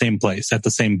believe, the same place at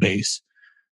the same base,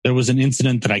 there was an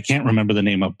incident that I can't remember the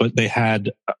name of, but they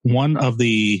had one of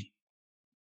the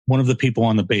people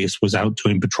on the base was out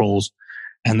doing patrols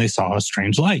and they saw a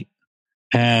strange light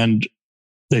and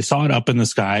they saw it up in the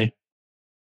sky.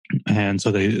 And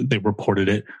so they reported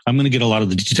it. I'm going to get a lot of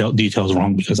the details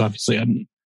wrong because obviously I'm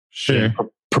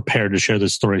prepared to share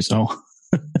this story. So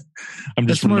I'm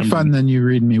just, it's more fun than you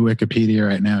reading me Wikipedia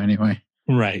right now anyway.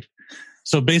 Right.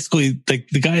 So basically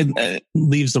the guy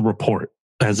leaves the report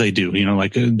as they do,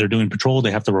 like they're doing patrol.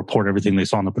 They have to report everything they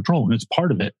saw on the patrol and it's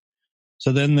part of it.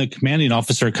 So then the commanding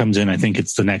officer comes in, I think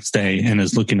it's the next day, and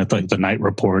is looking at the night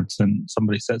reports, and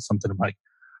somebody says something like,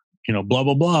 blah,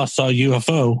 blah, blah, saw a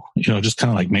UFO, just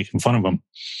kind of like making fun of him.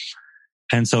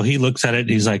 And so he looks at it and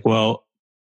he's like, well,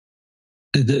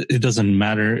 it doesn't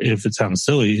matter if it sounds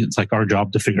silly. It's like our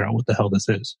job to figure out what the hell this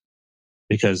is.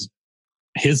 Because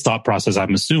his thought process,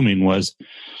 I'm assuming, was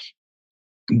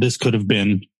this could have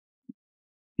been,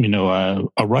 a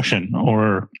Russian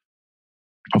or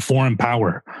a foreign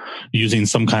power using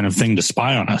some kind of thing to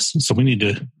spy on us. So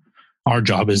our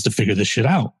job is to figure this shit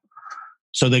out.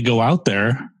 So they go out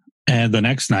there and the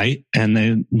next night and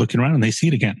they're looking around and they see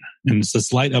it again. And it's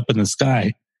this light up in the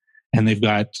sky. And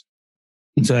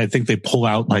so I think they pull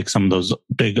out like some of those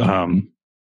big, can't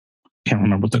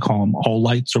remember what they call them, all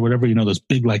lights or whatever, those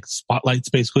big like spotlights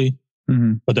basically,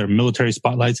 but they're military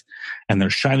spotlights and they're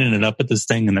shining it up at this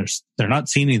thing and they're not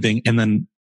seeing anything. And then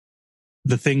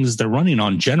the things they're running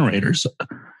on generators,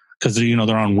 because they're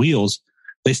on wheels,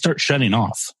 they start shutting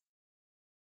off.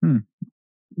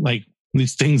 Like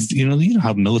these things, you know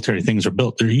how military things are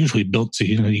built. They're usually built to,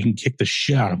 you can kick the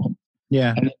shit out of them.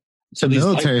 Yeah. And so these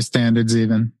military standards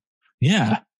even.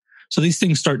 Yeah. So these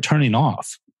things start turning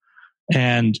off.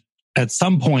 And at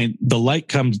some point, the light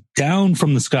comes down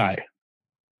from the sky.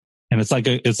 And it's like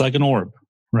an orb,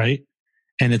 right?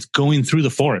 And it's going through the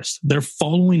forest. They're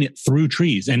following it through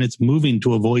trees and it's moving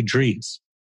to avoid trees.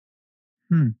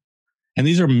 And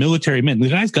these are military men. The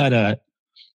guy's got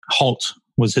Halt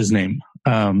was his name.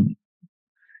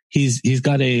 He's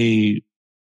got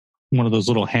one of those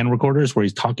little hand recorders where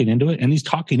he's talking into it, and he's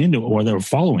talking into it where they're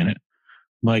following it.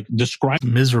 Like describe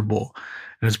miserable.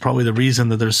 And it's probably the reason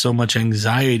that there's so much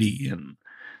anxiety and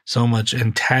so much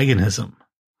antagonism.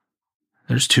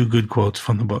 There's 2 good quotes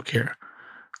from the book here.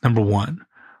 Number 1,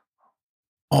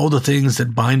 all the things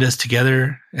that bind us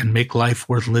together and make life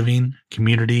worth living,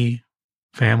 community,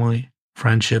 family,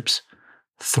 friendships,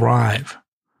 thrive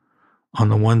on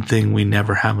the one thing we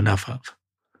never have enough of: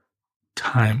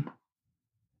 time.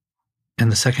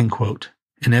 And the second quote,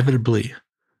 inevitably,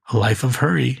 a life of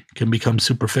hurry can become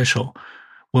superficial.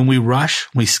 When we rush,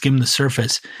 we skim the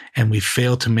surface and we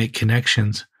fail to make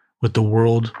connections with the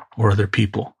world or other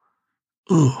people.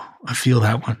 Ooh, I feel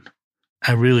that one.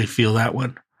 I really feel that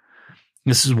one.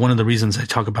 This is one of the reasons I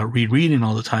talk about rereading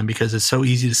all the time, because it's so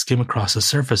easy to skim across the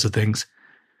surface of things.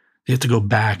 You have to go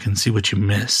back and see what you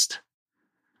missed.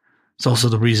 It's also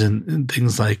the reason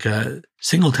things like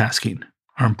single tasking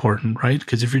are important, right?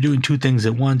 Because if you're doing 2 things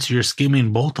at once, you're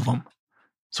skimming both of them.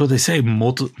 So they say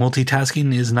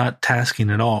multitasking is not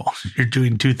tasking at all. You're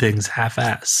doing 2 things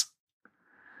half-ass.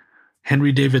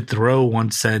 Henry David Thoreau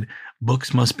once said,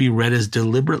 books must be read as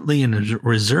deliberately and as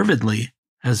reservedly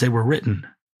as they were written.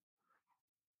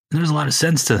 And there's a lot of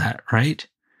sense to that, right?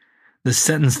 The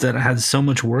sentence that has so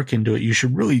much work into it, you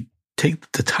should really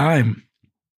take the time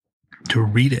to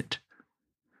read it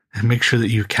and make sure that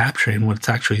you're capturing what it's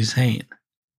actually saying.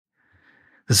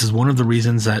 This is one of the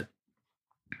reasons that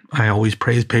I always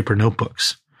praise paper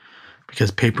notebooks, because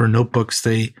paper notebooks,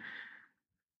 they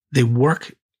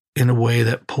work in a way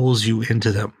that pulls you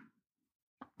into them.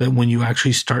 That when you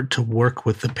actually start to work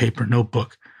with the paper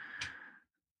notebook,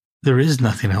 there is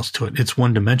nothing else to it. It's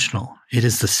one-dimensional. It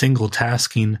is the single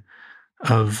tasking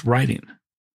of writing.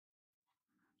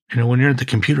 When you're at the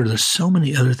computer, there's so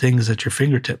many other things at your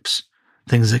fingertips,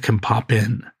 things that can pop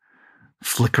in,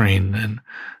 flickering and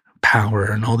power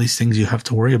and all these things you have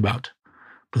to worry about.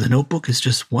 But the notebook is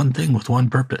just one thing with one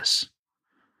purpose.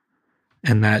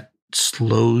 And that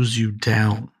slows you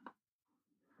down.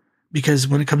 Because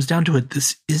when it comes down to it,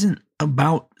 this isn't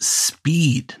about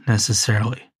speed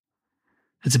necessarily.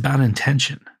 It's about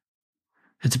intention.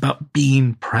 It's about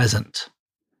being present.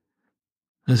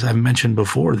 As I've mentioned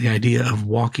before, the idea of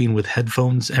walking with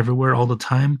headphones everywhere all the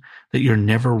time, that you're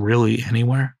never really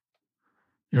anywhere.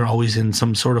 You're always in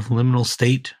some sort of liminal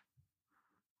state.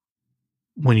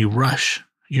 When you rush,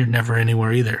 you're never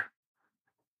anywhere either.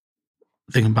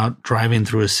 Think about driving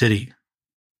through a city.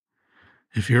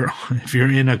 If you're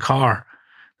in a car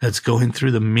that's going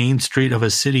through the main street of a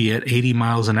city at 80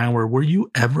 miles an hour. Were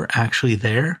you ever actually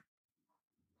there?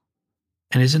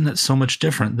 And isn't that so much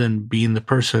different than being the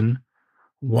person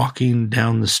walking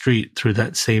down the street through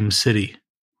that same city?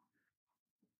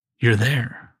 You're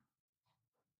there.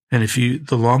 And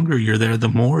the longer you're there, the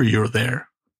more you're there.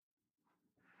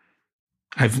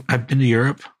 I've been to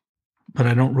Europe, but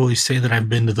I don't really say that I've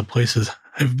been to the places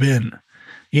I've been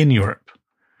in Europe,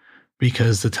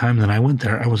 because the time that I went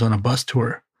there, I was on a bus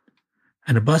tour.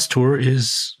 And a bus tour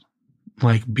is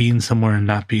like being somewhere and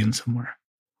not being somewhere.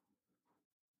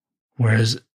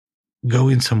 Whereas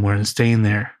going somewhere and staying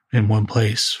there in one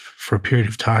place for a period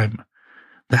of time,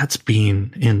 that's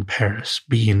being in Paris,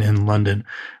 being in London,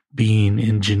 being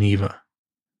in Geneva.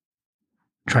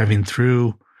 Driving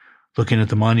through, looking at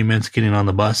the monuments, getting on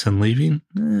the bus and leaving,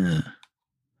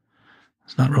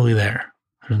 it's not really there.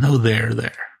 There's no there.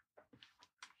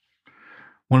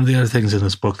 One of the other things in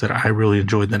this book that I really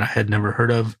enjoyed that I had never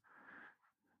heard of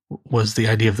was the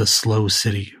idea of the slow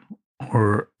city,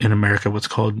 or in America, what's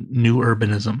called new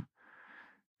urbanism.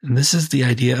 And this is the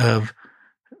idea of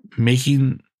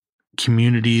making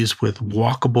communities with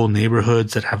walkable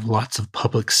neighborhoods that have lots of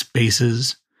public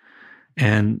spaces.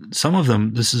 And some of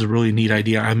them, this is a really neat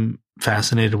idea. I'm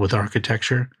fascinated with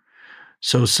architecture.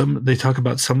 So they talk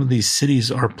about some of these cities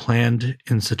are planned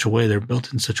in such a way, they're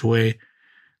built in such a way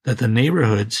that the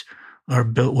neighborhoods are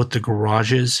built with the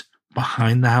garages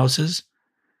behind the houses,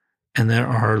 and there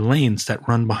are lanes that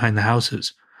run behind the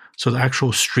houses. So the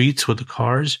actual streets with the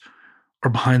cars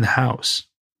are behind the house,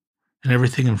 and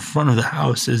everything in front of the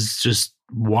house is just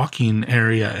walking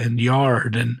area and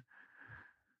yard, and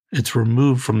it's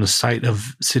removed from the sight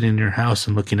of sitting in your house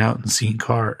and looking out and seeing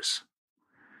cars.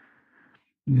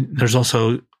 There's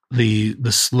also the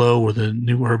slow or the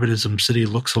new urbanism city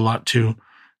looks a lot to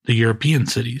the European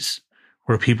cities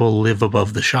where people live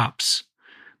above the shops.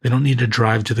 They don't need to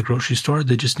drive to the grocery store.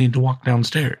 They just need to walk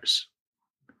downstairs.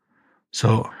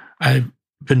 So I've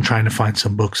been trying to find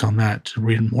some books on that to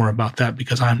read more about that,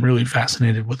 because I'm really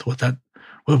fascinated with what that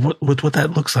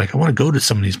looks like. I want to go to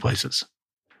some of these places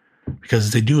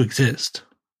because they do exist.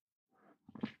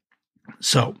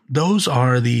 So those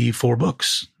are the 4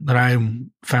 books that I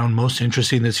found most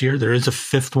interesting this year. There is a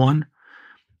 5th one,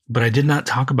 but I did not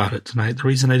talk about it tonight. The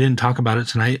reason I didn't talk about it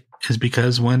tonight is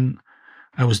because when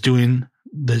I was doing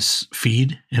this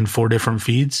feed in 4 different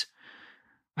feeds,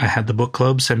 I had the book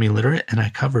club Semi-Literate, and I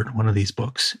covered one of these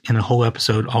books in a whole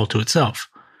episode all to itself.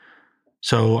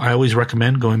 So I always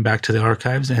recommend going back to the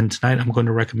archives, and tonight I'm going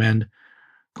to recommend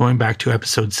going back to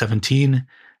episode 17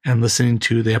 and listening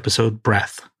to the episode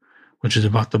Breath, which is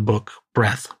about the book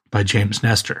Breath by James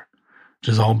Nestor, which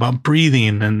is all about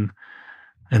breathing and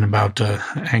about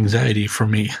anxiety for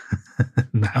me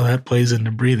and how that plays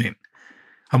into breathing.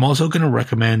 I'm also going to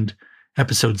recommend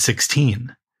episode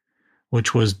 16,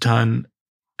 which was done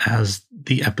as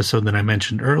the episode that I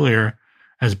mentioned earlier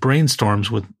as brainstorms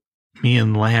with me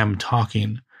and Lamb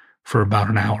talking for about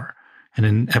an hour. And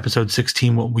in episode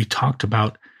 16, what we talked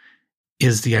about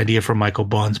is the idea from Michael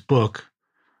Bond's book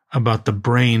about the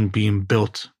brain being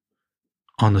built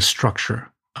on the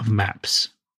structure of maps.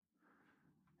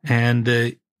 And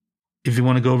if you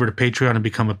want to go over to Patreon and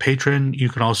become a patron, you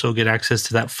can also get access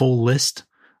to that full list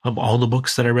of all the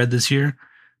books that I read this year.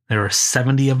 There are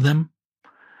 70 of them.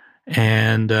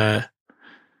 And,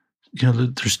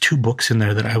 there's 2 books in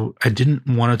there that I didn't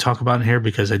want to talk about in here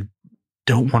because I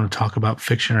don't want to talk about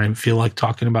fiction, or I didn't feel like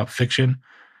talking about fiction.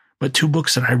 But 2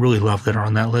 books that I really love that are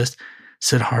on that list.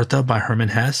 Siddhartha by Hermann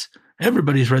Hesse.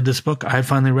 Everybody's read this book. I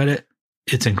finally read it.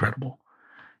 It's incredible.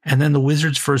 And then The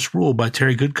Wizard's First Rule by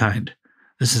Terry Goodkind.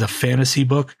 This is a fantasy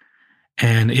book,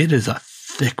 and it is a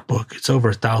thick book. It's over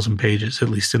 1,000 pages, at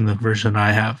least in the version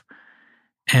I have.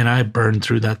 And I burned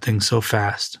through that thing so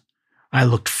fast. I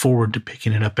looked forward to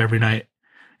picking it up every night.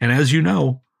 And as you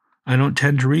know, I don't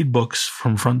tend to read books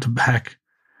from front to back.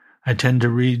 I tend to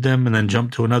read them and then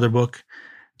jump to another book.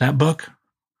 That book,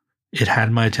 it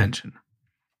had my attention.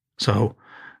 So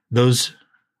those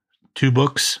 2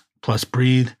 books plus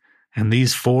Breathe and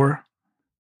these 4,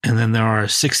 and then there are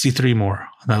 63 more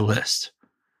on that list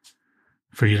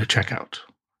for you to check out.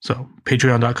 So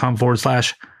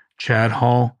patreon.com/Chad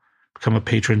Hall. Become a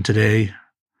patron today.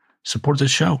 Support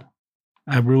this show.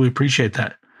 I really appreciate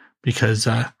that because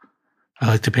I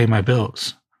like to pay my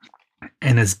bills.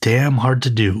 And it's damn hard to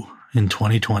do in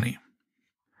 2020.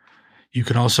 You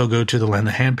can also go to the Lend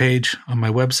a Hand page on my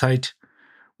website,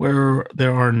 where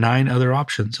there are 9 other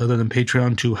options other than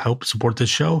Patreon to help support this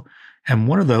show. And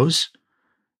one of those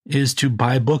is to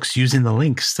buy books using the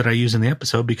links that I use in the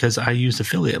episode, because I use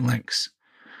affiliate links.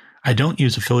 I don't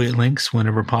use affiliate links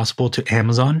whenever possible to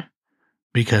Amazon,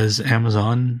 because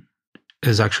Amazon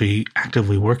is actually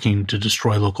actively working to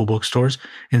destroy local bookstores.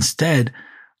 Instead,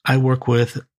 I work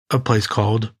with a place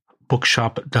called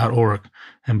bookshop.org,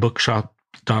 and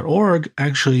bookshop.org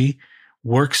actually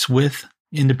works with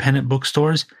independent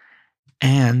bookstores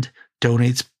and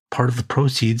donates part of the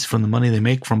proceeds from the money they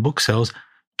make from book sales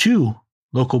to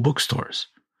local bookstores.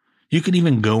 You can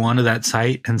even go onto that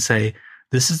site and say,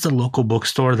 this is the local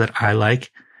bookstore that I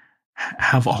like.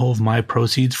 Have all of my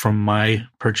proceeds from my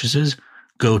purchases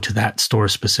go to that store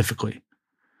specifically.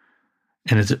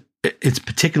 And it's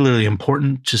particularly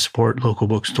important to support local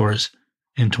bookstores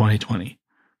in 2020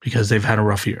 because they've had a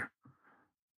rough year.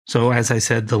 So as I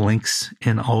said, the links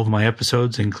in all of my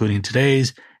episodes, including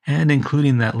today's and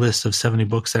including that list of 70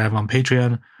 books that I have on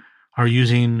Patreon, are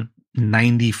using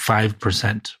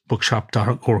 95%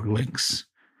 bookshop.org links.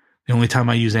 The only time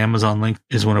I use Amazon link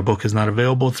is when a book is not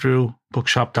available through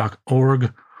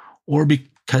bookshop.org or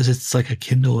because it's like a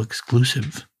Kindle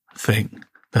exclusive thing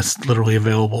that's literally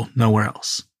available nowhere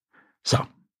else. So,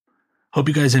 hope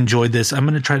you guys enjoyed this. I'm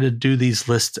going to try to do these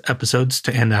list episodes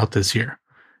to end out this year.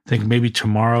 I think maybe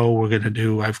tomorrow we're going to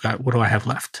do, what do I have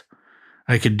left?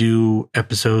 I could do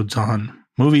episodes on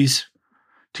movies,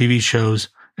 TV shows,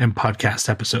 and podcast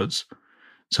episodes.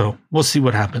 So we'll see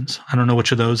what happens. I don't know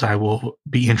which of those I will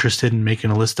be interested in making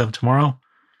a list of tomorrow,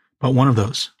 but one of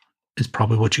those is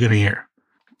probably what you're going to hear.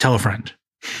 Tell a friend.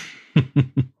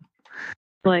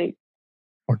 Like,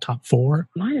 or top 4.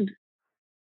 Might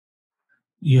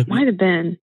have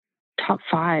been top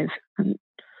 5.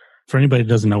 For anybody who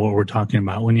doesn't know what we're talking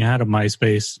about, when you had a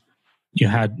MySpace, you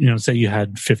had, say you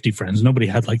had 50 friends. Nobody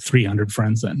had like 300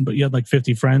 friends then, but you had like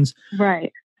 50 friends.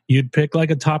 Right. You'd pick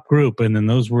like a top group, and then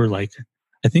those were like,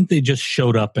 I think they just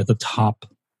showed up at the top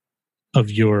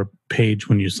of your page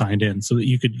when you signed in so that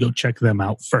you could go check them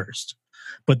out first.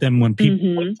 But then when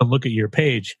people went to look at your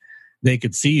page, they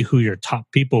could see who your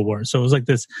top people were. So it was like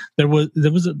this, there was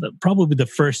probably the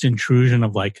first intrusion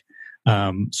of like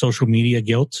social media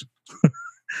guilt. It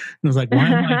was like,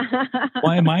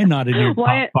 why am I not in your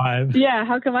top 5? Yeah,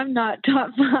 how come I'm not top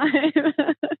 5?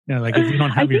 Yeah, like if you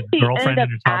don't have your girlfriend in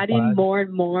your top 5. Adding more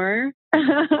and more.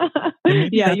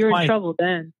 Yeah, you were in trouble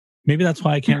then. Maybe that's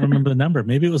why I can't remember the number.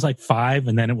 Maybe it was like 5,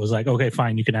 and then it was like, okay,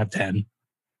 fine, you can have 10.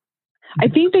 I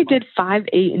think they did 5,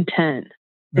 8, and 10.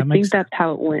 I think that's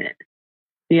how it went.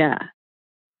 Yeah.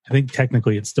 I think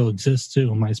technically it still exists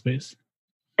too on MySpace.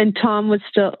 And Tom was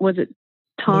it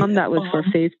Tom? That was for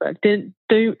Facebook. Didn't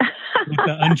do like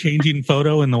the unchanging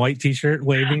photo in the white t-shirt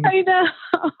waving. I know.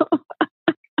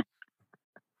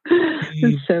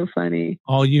 It's so funny.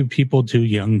 All you people too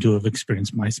young to have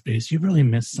experienced MySpace, you really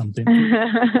missed something.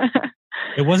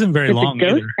 It wasn't very long a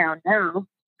ghost either. Town now.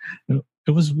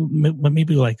 It was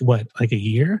maybe like a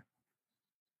year?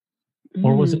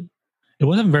 Or was it? It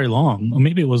wasn't very long. Or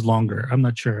maybe it was longer. I'm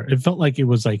not sure. It felt like it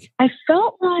was like... I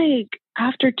felt like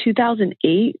after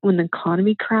 2008, when the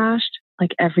economy crashed,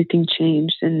 like everything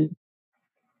changed. And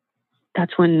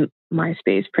that's when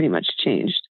MySpace pretty much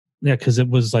changed. Yeah, because it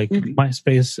was like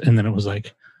MySpace, and then it was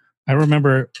like... I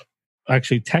remember,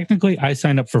 actually, technically, I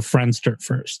signed up for Friendster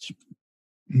first.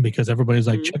 Because everybody's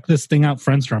like, check this thing out,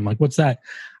 Friendster. I'm like, what's that?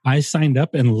 I signed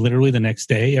up, and literally the next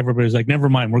day, everybody's like, never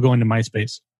mind, we're going to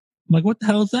MySpace. I'm like, what the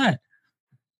hell is that?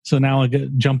 So now I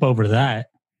jump over that.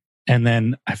 And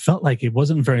then I felt like it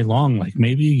wasn't very long, like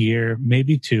maybe a year,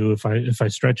 maybe 2 if I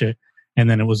stretch it. And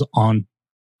then it was on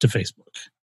to Facebook.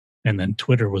 And then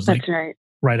Twitter was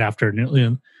right after.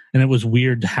 And it was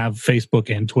weird to have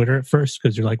Facebook and Twitter at first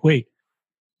because you're like, wait,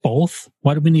 both?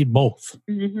 Why do we need both?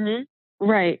 Mm-hmm.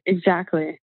 Right,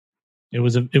 exactly. It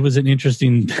was an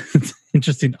interesting.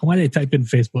 Why did I type in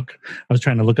Facebook? I was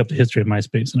trying to look up the history of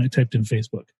MySpace, and I typed in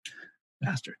Facebook.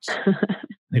 Bastards.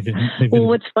 Well,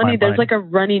 what's funny? There's like a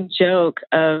running joke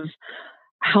of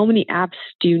how many apps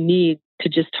do you need to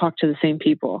just talk to the same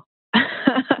people?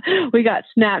 We got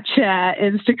Snapchat,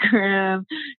 Instagram,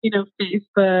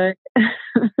 Facebook.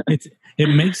 It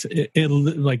makes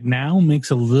like now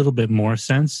makes a little bit more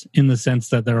sense in the sense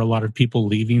that there are a lot of people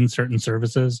leaving certain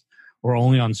services or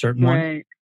only on certain ones.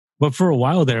 But for a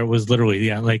while there, it was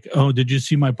literally like, oh, did you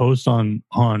see my post on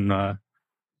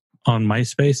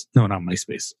MySpace? No, not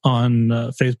MySpace. On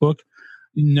Facebook?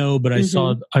 No, but I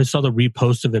saw the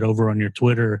repost of it over on your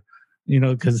Twitter.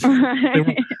 Because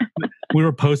we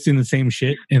were posting the same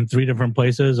shit in 3 different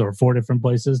places or 4 different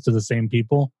places to the same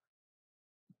people.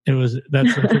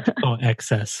 That's what you call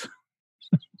excess.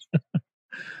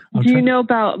 Do you know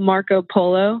about Marco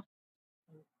Polo?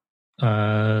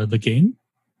 The game?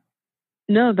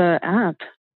 No, the app.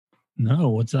 No,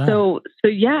 what's that? So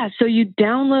you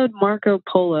download Marco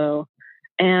Polo,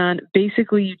 And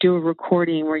basically you do a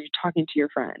recording where you're talking to your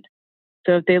friend.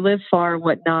 So if they live far or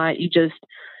whatnot, you just,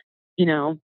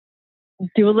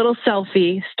 do a little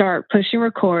selfie, start pushing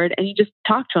record, and you just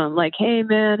talk to them like, hey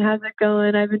man, how's it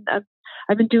going? I've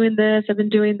been doing this, I've been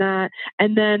doing that.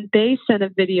 And then they send a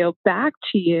video back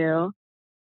to you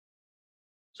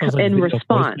in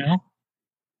response.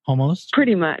 Almost?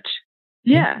 Pretty much.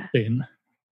 Yeah.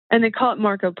 And they call it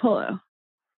Marco Polo.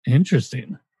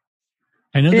 Interesting.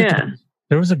 I know that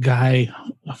there was a guy,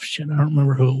 I don't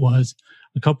remember who it was,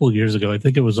 a couple of years ago. I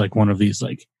think it was like one of these,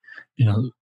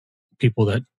 people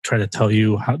that try to tell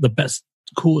you how the best,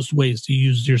 coolest ways to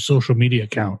use your social media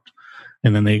account.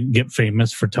 And then they get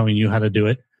famous for telling you how to do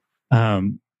it.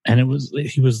 And he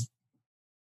was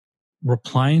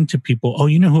replying to people. Oh,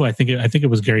 you know who I think it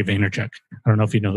was Gary Vaynerchuk. I don't know if you know